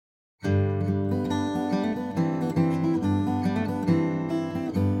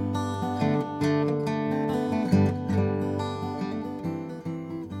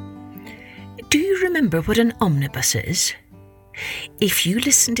remember what an omnibus is? If you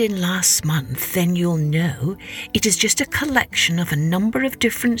listened in last month, then you'll know it is just a collection of a number of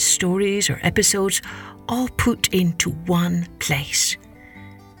different stories or episodes all put into one place.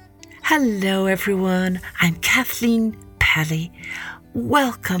 Hello everyone, I'm Kathleen Pelly.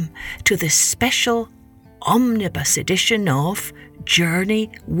 Welcome to the special omnibus edition of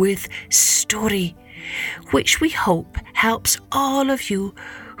Journey with Story, which we hope helps all of you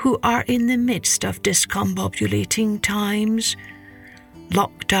who are in the midst of discombobulating times,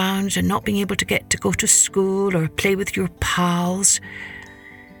 lockdowns and not being able to get to go to school or play with your pals.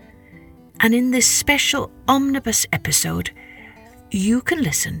 And in this special omnibus episode, you can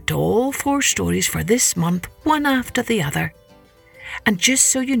listen to all 4 stories for this month, one after the other. And just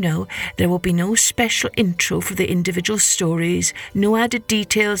so you know, there will be no special intro for the individual stories, no added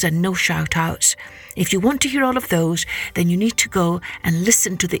details and no shout-outs. If you want to hear all of those, then you need to go and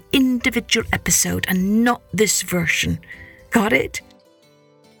listen to the individual episode and not this version. Got it?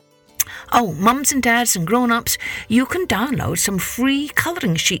 Oh, mums and dads and grown-ups, you can download some free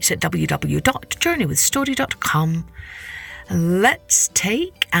colouring sheets at www.journeywithstory.com. Let's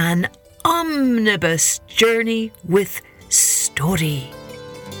take an omnibus journey with Story.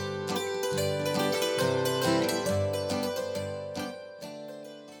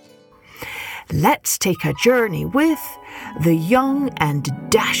 Let's take a journey with the young and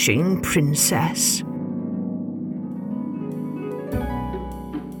dashing princess.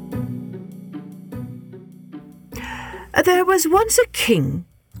 There was once a king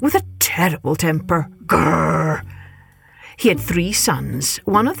with a terrible temper. Grrr! He had 3 sons.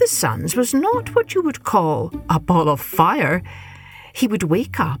 One of the sons was not what you would call a ball of fire. He would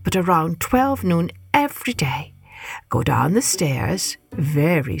wake up at around 12 noon every day, go down the stairs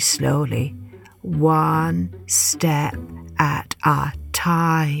very slowly, 1 step at a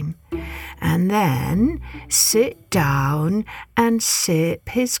time, and then sit down and sip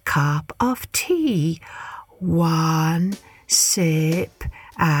his cup of tea, 1 sip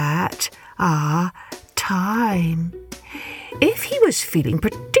at a time. If he was feeling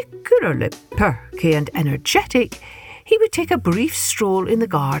particularly perky and energetic, he would take a brief stroll in the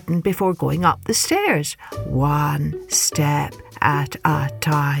garden before going up the stairs, 1 step at a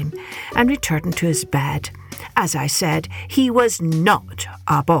time, and return to his bed. As I said, he was not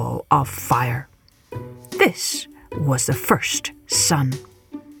a ball of fire. This was the first son.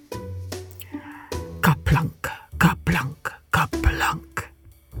 Kaplunk, kaplunk, kaplunk.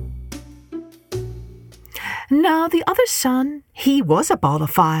 Now the other son, he was a ball of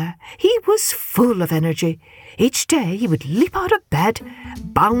fire. He was full of energy. Each day he would leap out of bed,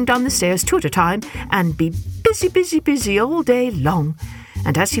 bound down the stairs 2 at a time, and be busy all day long.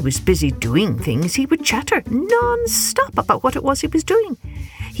 And as he was busy doing things, he would chatter non-stop about what it was he was doing.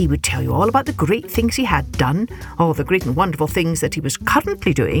 He would tell you all about the great things he had done, all the great and wonderful things that he was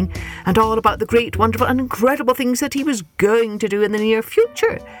currently doing, and all about the great, wonderful and incredible things that he was going to do in the near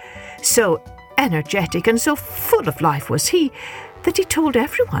future. So energetic and so full of life was he that he told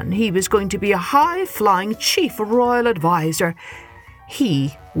everyone he was going to be a high-flying chief royal advisor.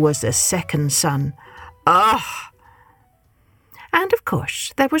 He was the second son. And of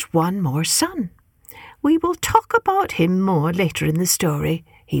course there was one more son. We will talk about him more later in the story.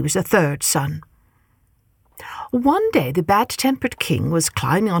 He was the third son. One day the bad-tempered king was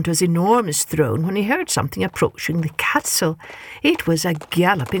climbing onto his enormous throne when he heard something approaching the castle. It was a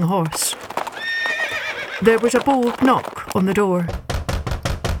galloping horse. There was a bold knock on the door.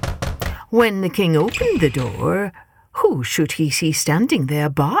 When the king opened the door, who should he see standing there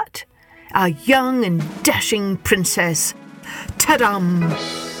but a young and dashing princess? Ta-dam!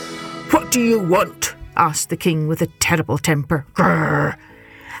 What do you want? Asked the king with a terrible temper. Grrr!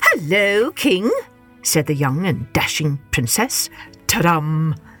 Hello, king, said the young and dashing princess.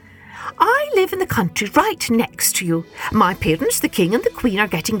 Ta-dam! I live in the country right next to you. My parents, the king and the queen, are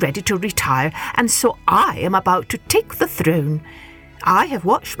getting ready to retire, and so I am about to take the throne. I have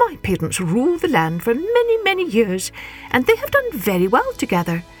watched my parents rule the land for many years, and they have done very well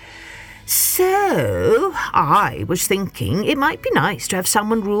together. So I was thinking it might be nice to have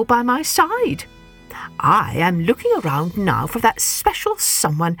someone rule by my side. I am looking around now for that special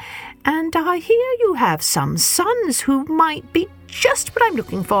someone, and I hear you have some sons who might be just what I'm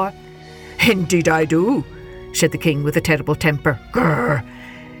looking for. Indeed I do, said the king with a terrible temper. Grrr!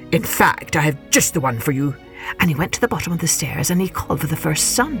 In fact, I have just the one for you. And he went to the bottom of the stairs and he called for the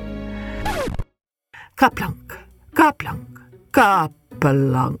first son. Kaplunk, kaplunk,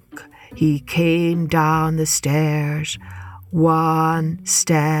 kaplunk. He came down the stairs, 1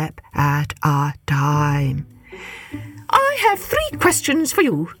 step at a time. I have 3 questions for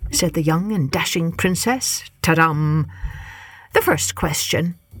you, said the young and dashing princess. Ta-dum! The first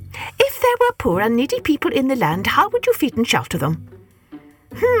question. If there were poor and needy people in the land, how would you feed and shelter them?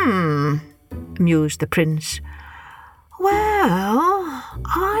 Mused the prince. Well,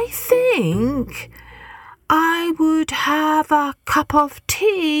 I think I would have a cup of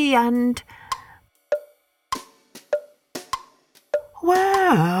tea and...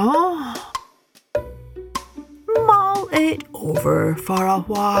 well, mull it over for a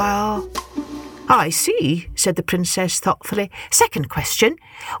while. I see, said the princess thoughtfully. Second question.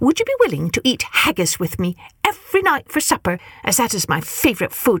 Would you be willing to eat haggis with me every night for supper, as that is my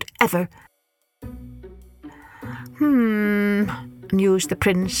favourite food ever? Mused the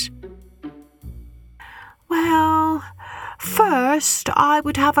prince. Well, first I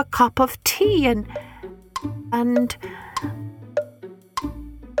would have a cup of tea and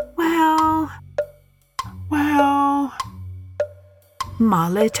well,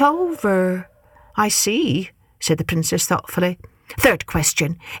 mull it over. I see, said the princess thoughtfully. Third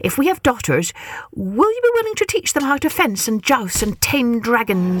question. If we have daughters, will you be willing to teach them how to fence and joust and tame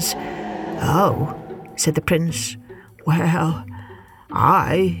dragons? Oh, said the prince. Well,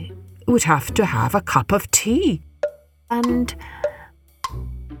 I would have to have a cup of tea and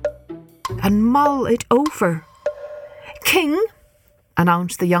mull it over. King,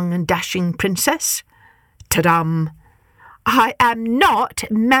 announced the young and dashing princess. Ta-dum! I am not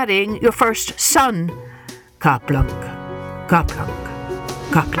marrying your first son. Ka-plunk, ka-plunk,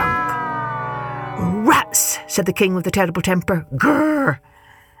 ka-plunk. Rats, said the king with a terrible temper. Grrr!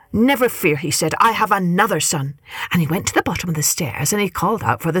 Never fear, he said, I have another son. And he went to the bottom of the stairs and he called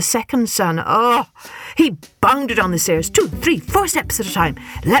out for the second son. Oh, he bounded on the stairs 2, 3, 4 steps at a time,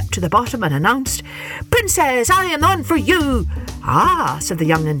 leapt to the bottom and announced, Princess, I am on for you. Ah, said the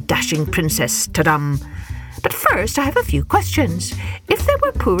young and dashing princess, ta-dum. But first I have a few questions. If there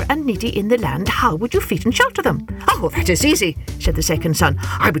were poor and needy in the land, how would you feed and shelter them? Oh, that is easy, said the second son.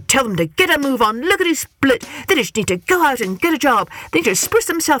 I would tell them to get a move on, lickety-split. They just need to go out and get a job. They need to spruce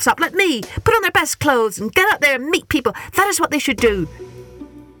themselves up like me, put on their best clothes and get out there and meet people. That is what they should do.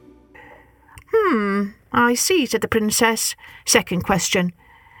 I see, said the princess. Second question.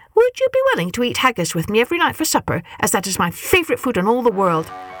 Would you be willing to eat haggis with me every night for supper, as that is my favourite food in all the world?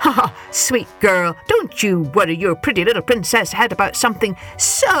 Ha ha, sweet girl, don't you worry your pretty little princess head about something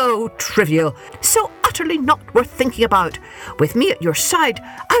so trivial, so utterly not worth thinking about. With me at your side,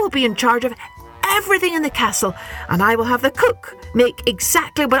 I will be in charge of everything in the castle, and I will have the cook make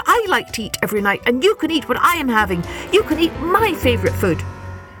exactly what I like to eat every night, and you can eat what I am having. You can eat my favourite food.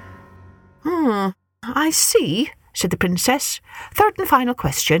 I see, said the princess. Third and final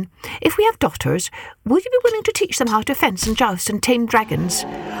question. If we have daughters, will you be willing to teach them how to fence and joust and tame dragons?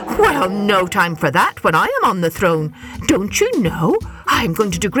 Well, no time for that when I am on the throne. Don't you know? I am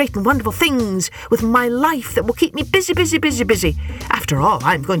going to do great and wonderful things with my life that will keep me busy, busy, busy, busy. After all,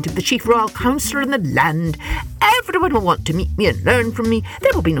 I am going to be the chief royal counsellor in the land. Everyone will want to meet me and learn from me.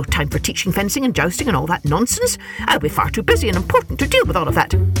 There will be no time for teaching fencing and jousting and all that nonsense. I'll be far too busy and important to deal with all of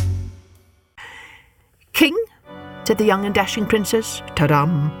that. King, said the young and dashing princess,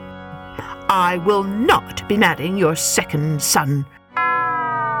 ta-dum, I will not be marrying your second son.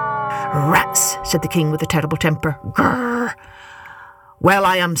 Rats, said the king with a terrible temper. Grrr. Well,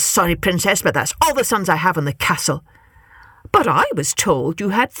 I am sorry, princess, but that's all the sons I have in the castle. But I was told you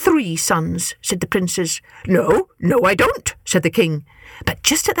had 3 sons, said the princess. No, I don't, said the king. But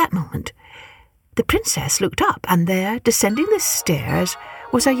just at that moment, the princess looked up, and there, descending the stairs,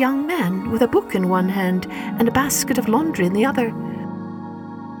 was a young man with a book in one hand and a basket of laundry in the other.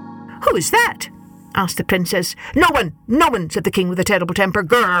 Who is that? asked the princess. No one, said the king with a terrible temper.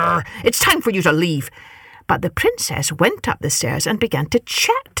 Grrr, it's time for you to leave. But the princess went up the stairs and began to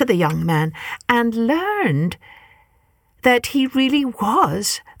chat to the young man and learned that he really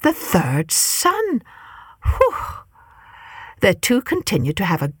was the 3rd son. Whew. The two continued to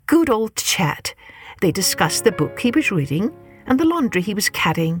have a good old chat. They discussed the book he was reading and the laundry he was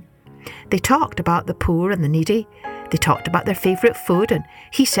carrying. They talked about the poor and the needy. They talked about their favourite food, and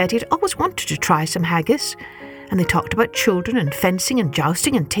he said he'd always wanted to try some haggis. And they talked about children and fencing and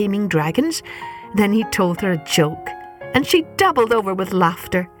jousting and taming dragons. Then he told her a joke, and she doubled over with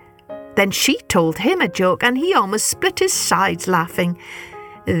laughter. Then she told him a joke, and he almost split his sides laughing.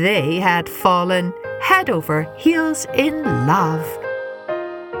 They had fallen head over heels in love.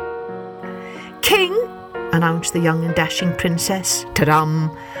 King, announced the young and dashing princess,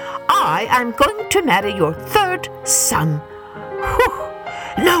 ta-dum, I am going to marry your 3rd son. Whew.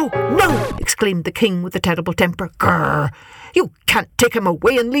 No, exclaimed the king with a terrible temper. Grrr, You can't take him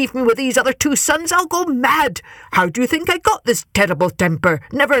away and leave me with these other 2 sons. I'll go mad. How do you think I got this terrible temper?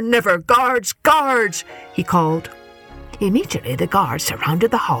 Never, never, guards, guards, he called. Immediately the guards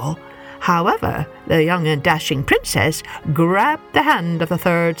surrounded the hall. However, the young and dashing princess grabbed the hand of the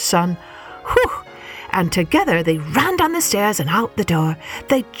 3rd son. Whew! And together they ran down the stairs and out the door.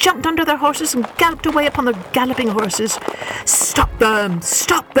 They jumped under their horses and galloped away upon their galloping horses. "Stop them!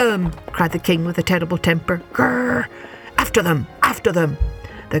 Stop them!" cried the king with a terrible temper. "Grrr! After them! After them!"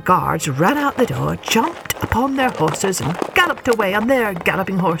 The guards ran out the door, jumped upon their horses and galloped away on their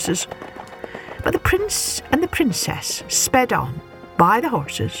galloping horses. But the prince and the princess sped on, by the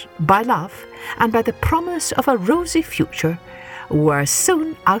horses, by love, and by the promise of a rosy future, were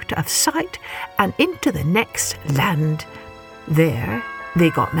soon out of sight and into the next land. There they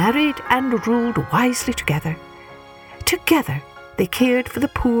got married and ruled wisely together. Together they cared for the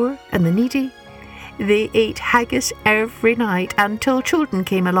poor and the needy. They ate haggis every night until children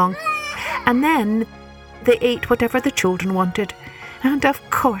came along, and then they ate whatever the children wanted. And of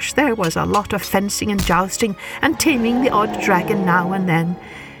course there was a lot of fencing and jousting and taming the odd dragon now and then,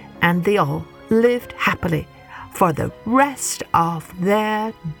 and they all lived happily for the rest of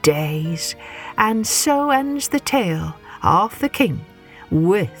their days. And so ends the tale of the king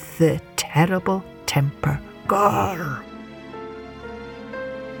with the terrible temper. Grrr!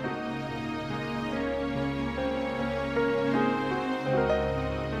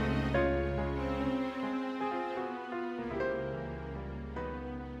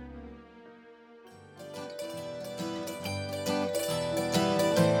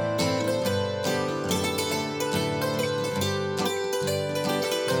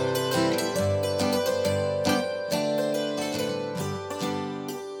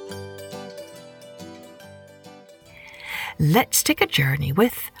 Let's take a journey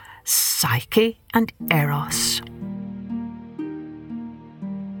with Psyche and Eros.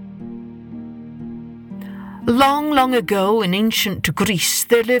 Long, long ago in ancient Greece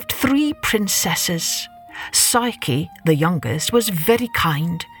there lived 3 princesses. Psyche, the youngest, was very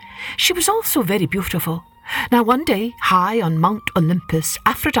kind. She was also very beautiful. Now one day, high on Mount Olympus,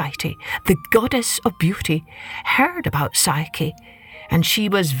 Aphrodite, the goddess of beauty, heard about Psyche, and she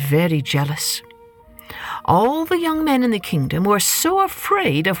was very jealous. All the young men in the kingdom were so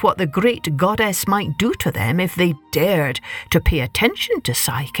afraid of what the great goddess might do to them if they dared to pay attention to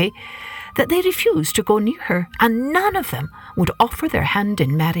Psyche that they refused to go near her, and none of them would offer their hand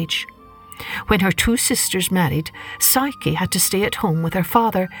in marriage. When her 2 sisters married, Psyche had to stay at home with her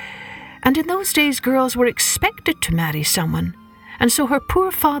father, and in those days girls were expected to marry someone, and so her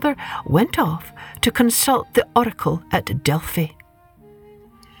poor father went off to consult the oracle at Delphi.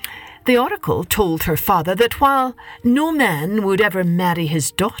 The oracle told her father that while no man would ever marry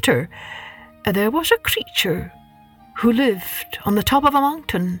his daughter, there was a creature who lived on the top of a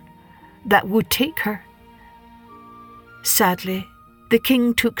mountain that would take her. Sadly, the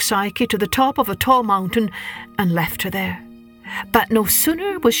king took Psyche to the top of a tall mountain and left her there. But no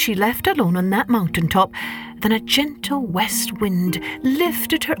sooner was she left alone on that mountaintop than a gentle west wind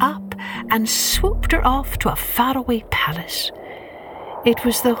lifted her up and swooped her off to a faraway palace. It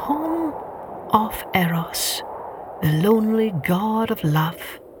was the home of Eros, the lonely god of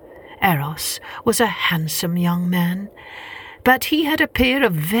love. Eros was a handsome young man, but he had a pair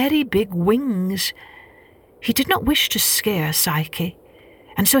of very big wings. He did not wish to scare Psyche,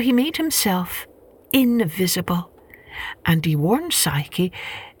 and so he made himself invisible, and he warned Psyche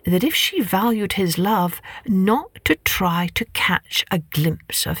that if she valued his love, not to try to catch a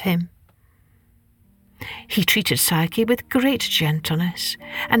glimpse of him. He treated Psyche with great gentleness,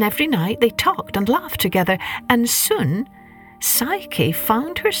 and every night they talked and laughed together, and soon Psyche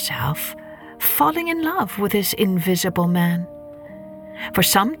found herself falling in love with this invisible man. For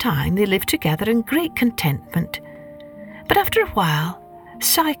some time they lived together in great contentment, but after a while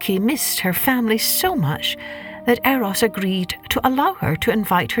Psyche missed her family so much that Eros agreed to allow her to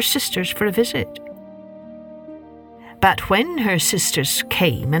invite her sisters for a visit. But when her sisters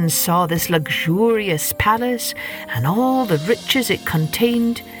came and saw this luxurious palace and all the riches it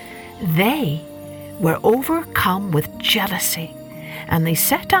contained, they were overcome with jealousy, and they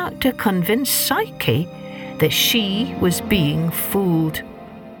set out to convince Psyche that she was being fooled.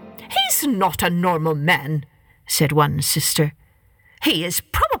 "He's not a normal man," said one sister. "He is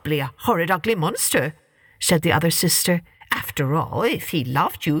probably a horrid, ugly monster," said the other sister. "After all, if he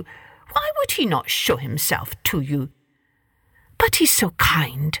loved you, why would he not show himself to you?" "But he's so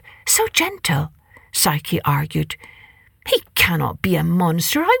kind, so gentle," Psyche argued. "He cannot be a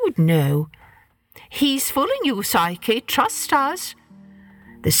monster, I would know." "He's fooling you, Psyche, trust us."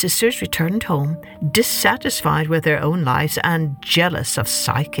 The sisters returned home, dissatisfied with their own lives and jealous of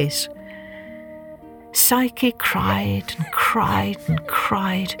Psyche's. Psyche cried and cried and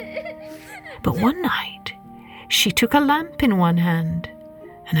cried. But one night, she took a lamp in one hand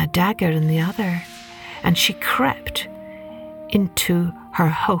and a dagger in the other, and she crept into her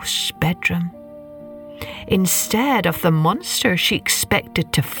host's bedroom. Instead of the monster she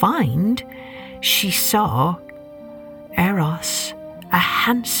expected to find, she saw Eros, a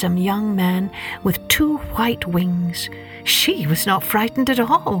handsome young man with 2 white wings. She was not frightened at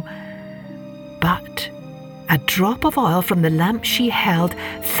all. But a drop of oil from the lamp she held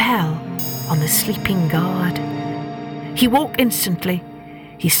fell on the sleeping god. He woke instantly.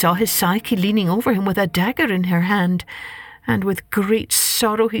 He saw his Psyche leaning over him with a dagger in her hand, and with great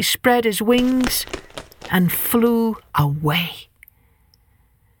sorrow he spread his wings and flew away.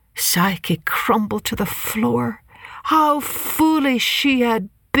 Psyche crumbled to the floor. How foolish she had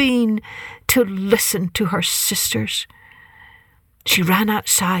been to listen to her sisters. She ran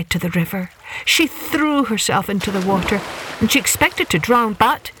outside to the river. She threw herself into the water, and she expected to drown,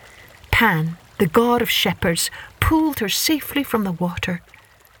 but Pan, the god of shepherds, pulled her safely from the water.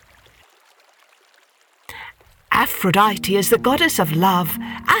 Aphrodite is the goddess of love.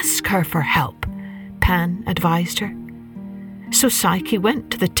 Ask her for help, Pan advised her. So Psyche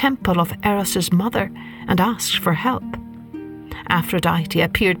went to the temple of Eros's mother and asked for help. Aphrodite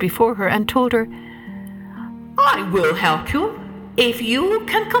appeared before her and told her, "I will help you if you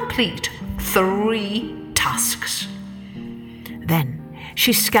can complete 3 tasks." Then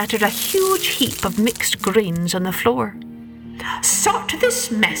she scattered a huge heap of mixed grains on the floor. "Sort this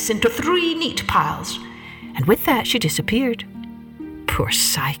mess into 3 neat piles," and with that she disappeared. Poor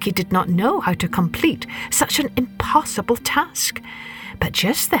Psyche did not know how to complete such an impossible task, but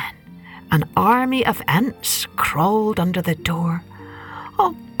just then an army of ants crawled under the door.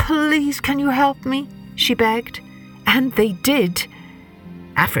 "Oh, please, can you help me?" she begged. And they did.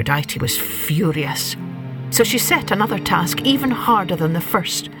 Aphrodite was furious, so she set another task even harder than the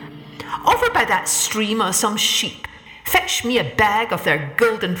first. "Over by that stream are some sheep. Fetch me a bag of their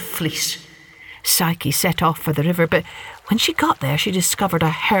golden fleece." Psyche set off for the river, but when she got there she discovered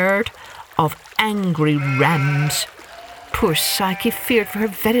a herd of angry rams. Poor Psyche feared for her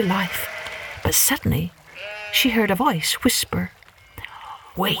very life, but suddenly she heard a voice whisper,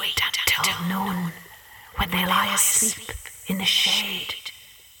 "Wait until noon, when they lie asleep in the shade."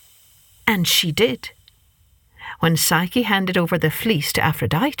 And she did. When Psyche handed over the fleece to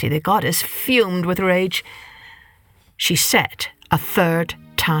Aphrodite, the goddess fumed with rage. She set a 3rd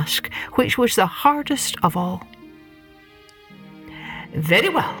task, which was the hardest of all. "Very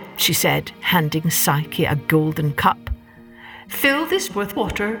well," she said, handing Psyche a golden cup. "Fill this with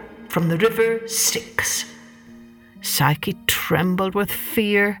water from the river Styx." Psyche trembled with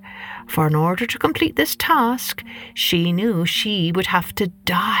fear, for in order to complete this task, she knew she would have to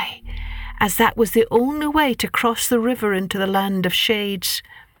die, as that was the only way to cross the river into the land of shades.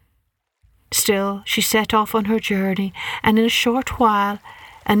 Still, she set off on her journey, and in a short while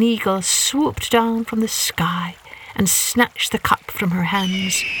an eagle swooped down from the sky and snatched the cup from her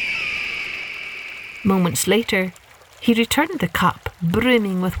hands. Moments later, he returned the cup,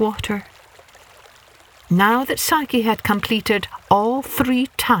 brimming with water. Now that Psyche had completed all 3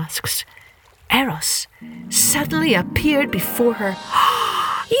 tasks, Eros suddenly appeared before her.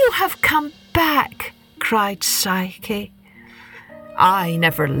 "You have come back," cried Psyche. "I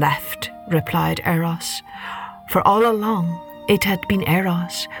never left," replied Eros, "for all along it had been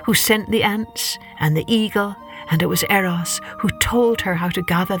Eros who sent the ants and the eagle, and it was Eros who told her how to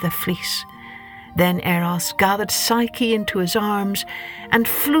gather the fleece. Then Eros gathered Psyche into his arms and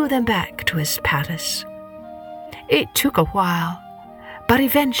flew them back to his palace. It took a while, but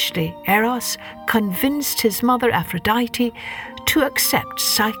eventually Eros convinced his mother Aphrodite to accept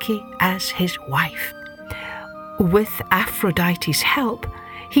Psyche as his wife. With Aphrodite's help,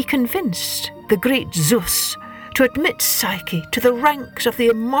 he convinced the great Zeus to admit Psyche to the ranks of the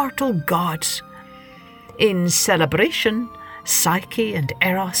immortal gods. In celebration, Psyche and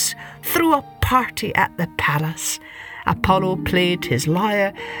Eros threw a party at the palace. Apollo played his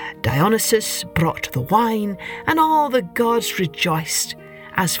lyre, Dionysus brought the wine, and all the gods rejoiced.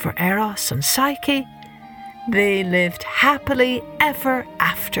 As for Eros and Psyche, they lived happily ever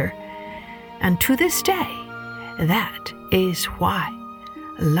after. And to this day, that is why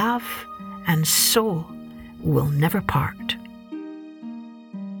love and soul will never part.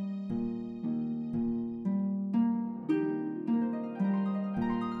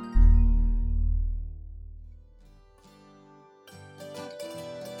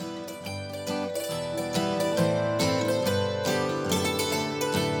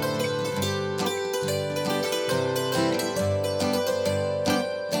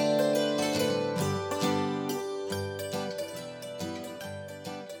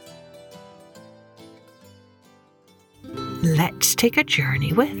 Let's take a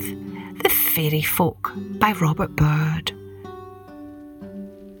journey with The Fairy Folk by Robert Bird.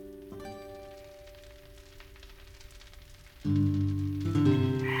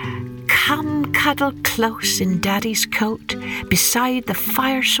 Come cuddle close in Daddy's coat beside the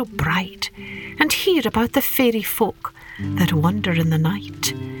fire so bright, and hear about the fairy folk that wander in the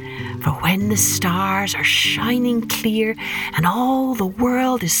night. For when the stars are shining clear and all the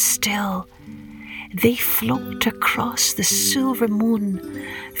world is still, they float across the silver moon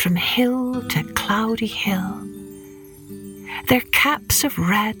from hill to cloudy hill. Their caps of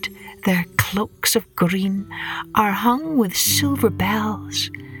red, their cloaks of green are hung with silver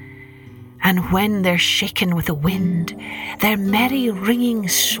bells, and when they're shaken with the wind, their merry ringing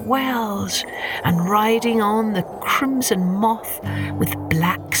swells, and riding on the crimson moth with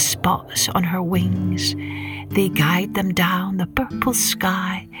black spots on her wings, they guide them down the purple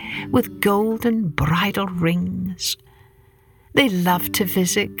sky with golden bridal rings. They love to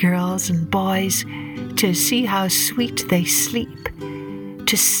visit girls and boys to see how sweet they sleep,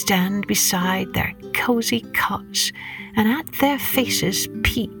 to stand beside their cosy cots and at their faces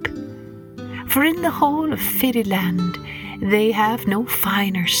peep. For in the whole of fairyland they have no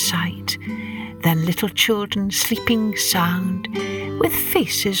finer sight than little children sleeping sound with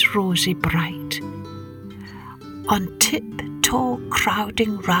faces rosy bright. On tiptoe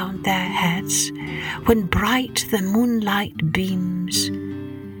crowding round their heads, when bright the moonlight beams,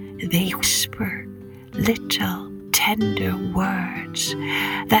 they whisper little tender words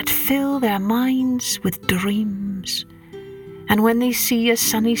that fill their minds with dreams. And when they see a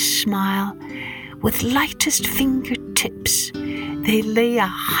sunny smile, with lightest fingertips, they lay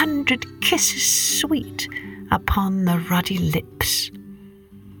 100 kisses sweet upon the ruddy lips.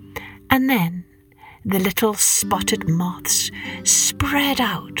 And then the little spotted moths spread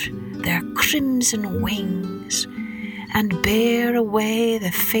out their crimson wings and bear away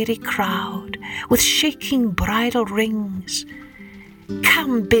the fairy crowd with shaking bridal rings.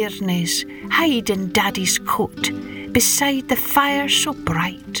 Come, bairnies, hide in Daddy's coat beside the fire so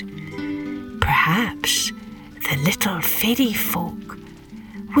bright. Perhaps the little fairy folk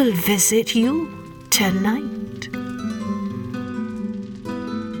will visit you tonight.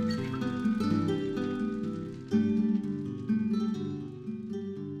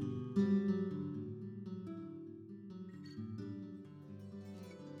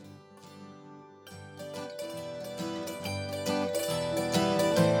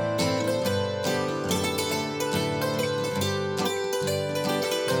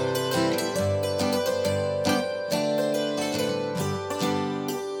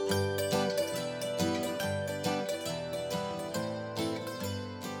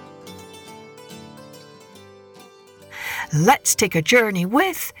 Let's take a journey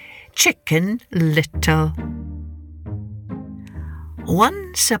with Chicken Little.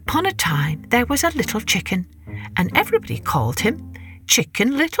 Once upon a time there was a little chicken, and everybody called him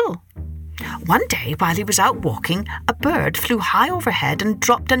Chicken Little. One day while he was out walking, a bird flew high overhead and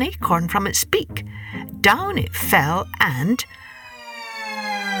dropped an acorn from its beak. Down it fell and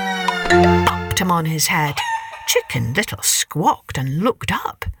bopped him on his head. Chicken Little squawked and looked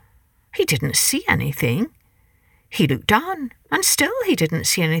up. He didn't see anything. He looked down, and still he didn't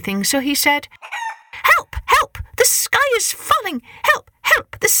see anything, so he said, "Help! Help! The sky is falling! Help!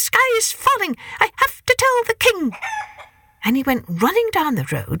 Help! The sky is falling! I have to tell the king!" And he went running down the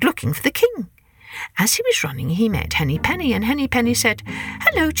road looking for the king. As he was running, he met Henny Penny, and Henny Penny said,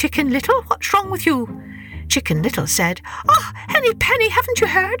 "Hello, Chicken Little, what's wrong with you?" Chicken Little said, "Oh, Henny Penny, haven't you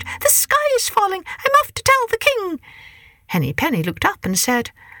heard? The sky is falling! I'm off to tell the king!" Henny Penny looked up and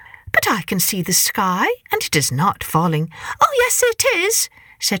said, "But I can see the sky, and it is not falling." "Oh, yes, it is,"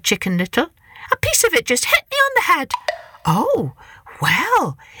 said Chicken Little. "A piece of it just hit me on the head." "Oh,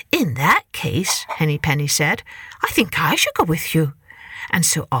 well, in that case," Henny Penny said, "I think I should go with you." And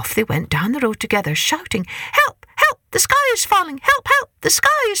so off they went down the road together, shouting, "Help! Help! The sky is falling! Help! Help! The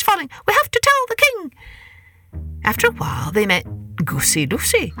sky is falling! We have to tell the king!" After a while they met Goosey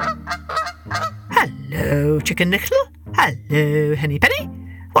Lucy. "Hello, Chicken Little. Hello, Henny Penny.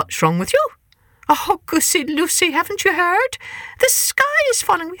 What's wrong with you?" "Oh, Goosey Lucy, haven't you heard? The sky is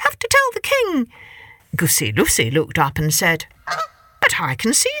falling. We have to tell the king." Goosey Lucy looked up and said, "But I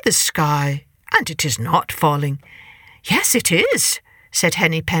can see the sky, and it is not falling." "Yes, it is," said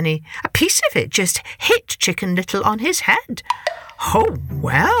Henny Penny. "A piece of it just hit Chicken Little on his head." "Oh,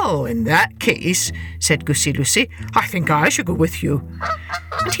 well, in that case," said Goosey Lucy, "I think I should go with you."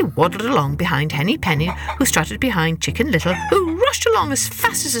 And he waddled along behind Henny Penny, who strutted behind Chicken Little, who rushed along as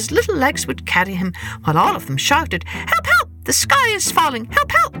fast as his little legs would carry him, while all of them shouted, "Help, help! The sky is falling!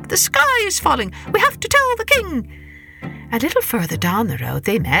 Help, help! The sky is falling! We have to tell the king!" A little further down the road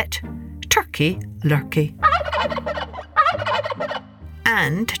they met Turkey Lurkey.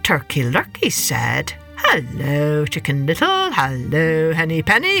 And Turkey Lurkey said, "Hello, Chicken Little. Hello, Henny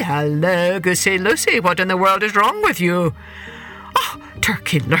Penny. Hello, Goosey Lucy. What in the world is wrong with you?" "Oh,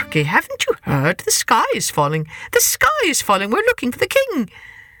 Turkey Lurkey, haven't you heard? The sky is falling. The sky is falling. We're looking for the king."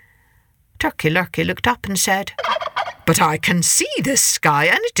 Turkey Lurkey looked up and said, "But I can see the sky,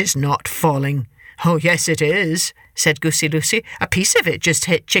 and it is not falling." "Oh, yes, it is," said Goosey Lucy. "A piece of it just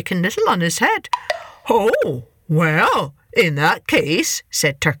hit Chicken Little on his head." "Oh, well, in that case,"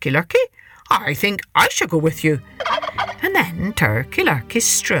 said Turkey Lurkey, "I think I shall go with you." And then Turkey Lurkey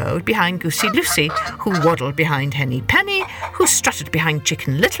strode behind Goosey Lucy, who waddled behind Henny Penny, who strutted behind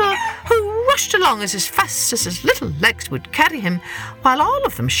Chicken Little, who rushed along as fast as his little legs would carry him, while all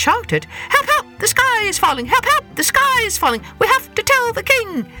of them shouted, "Help, help, the sky is falling! Help, help, the sky is falling! We have to tell the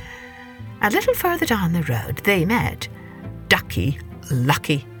king!" A little further down the road they met Ducky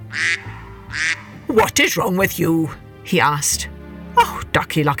Lucky. "What is wrong with you?" he asked. "Oh,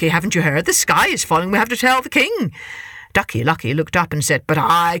 Ducky Lucky, haven't you heard? The sky is falling. We have to tell the king." Ducky Lucky looked up and said, "But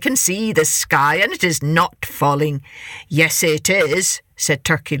I can see the sky, and it is not falling." "Yes, it is," said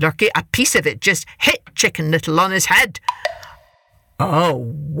Turkey Lurkey. "A piece of it just hit Chicken Little on his head." "Oh,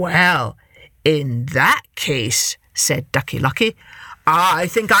 well, in that case," said Ducky Lucky, "I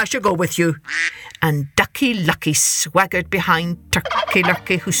think I shall go with you." And Ducky Lucky swaggered behind Turkey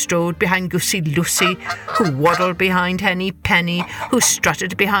Lurkey, who strode behind Goosey Lucy, who waddled behind Henny Penny, who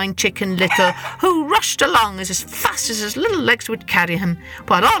strutted behind Chicken Little, who rushed along as fast as his little legs would carry him,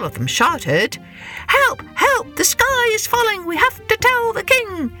 while all of them shouted, "Help, help, the sky is falling, we have to tell the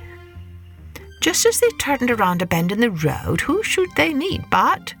king." Just as they turned around a bend in the road, who should they meet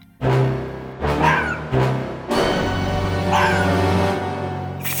but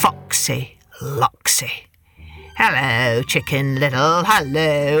Foxy Loxy. "Hello, Chicken Little.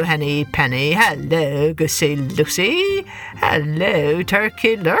 Hello, Henny Penny. Hello, Goosey Lucy. Hello,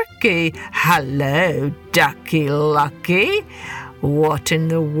 Turkey Lurkey. Hello, Ducky Lucky. What in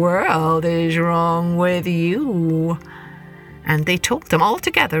the world is wrong with you?" And they told them all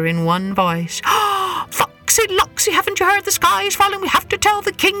together in one voice, "Oh, Foxy Loxy, haven't you heard? The sky is falling. We have to tell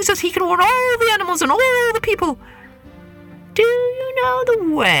the king so he can warn all the animals and all the people." "Do you know the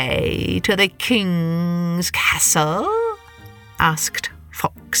way to the king's castle?" asked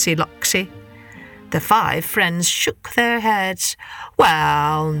Foxy Loxy. The 5 friends shook their heads.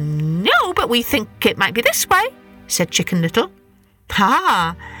 "Well, no, but we think it might be this way," said Chicken Little.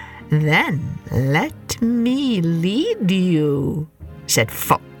 "Ah, then let me lead you," said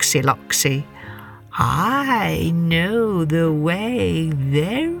Foxy Loxy. "I know the way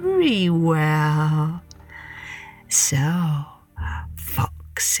very well." So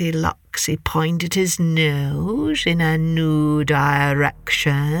Foxy Loxy pointed his nose in a new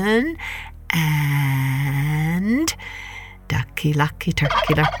direction, and Ducky Lucky,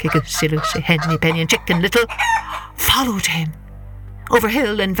 Turkey Lurkey, Goosey Lucy, Henny Penny and Chicken Little followed him. Over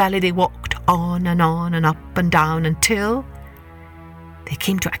hill and valley they walked on and up and down until they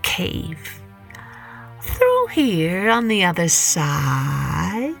came to a cave. "Through here on the other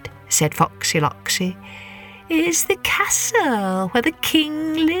side," said Foxy Loxy, "is the castle where the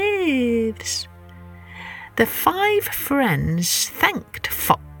king lives." The 5 friends thanked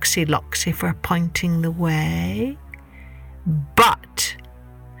Foxy Loxy for pointing the way, but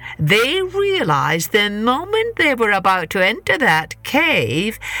they realized the moment they were about to enter that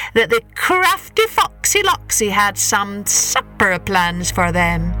cave that the crafty Foxy Loxy had some supper plans for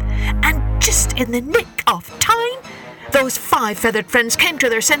them. And just in the nick of time, those 5 feathered friends came to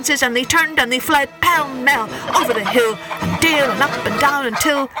their senses, and they turned and they fled pell-mell over the hill and dale and up and down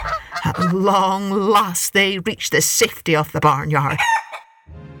until, at long last, they reached the safety of the barnyard.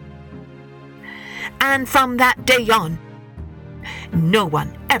 And from that day on, no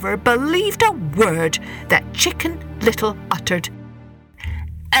one ever believed a word that Chicken Little uttered.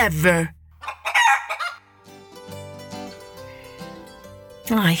 Ever.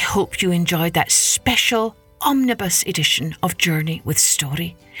 I hope you enjoyed that special Omnibus edition of Journey with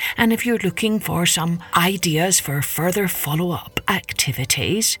Story. And if you're looking for some ideas for further follow-up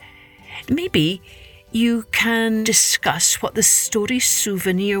activities, maybe you can discuss what the story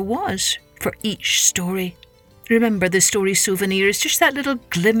souvenir was for each story. Remember, the story souvenir is just that little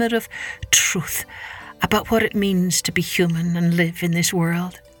glimmer of truth about what it means to be human and live in this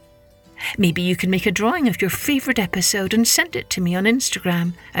world. Maybe you can make a drawing of your favourite episode and send it to me on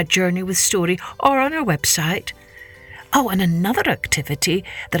Instagram at Journey with Story or on our website. Oh, and another activity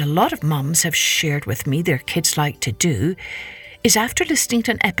that a lot of mums have shared with me their kids like to do is, after listening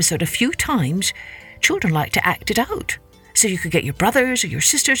to an episode a few times, children like to act it out. So you could get your brothers or your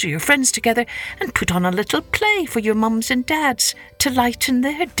sisters or your friends together and put on a little play for your mums and dads to lighten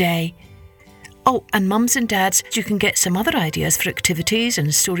their day. Oh, and mums and dads, you can get some other ideas for activities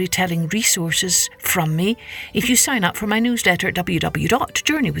and storytelling resources from me if you sign up for my newsletter at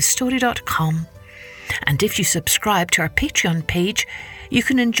www.journeywithstory.com. And if you subscribe to our Patreon page, you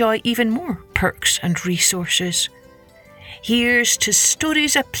can enjoy even more perks and resources. Here's to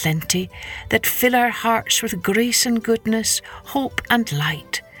stories aplenty that fill our hearts with grace and goodness, hope and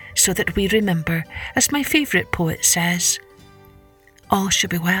light, so that we remember, as my favourite poet says, all shall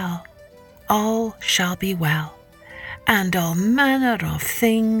be well, all shall be well, and all manner of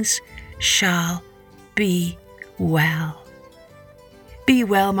things shall be well. Be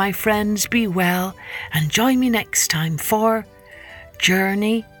well, my friends, be well, and join me next time for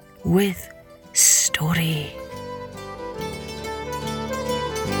Journey with Story.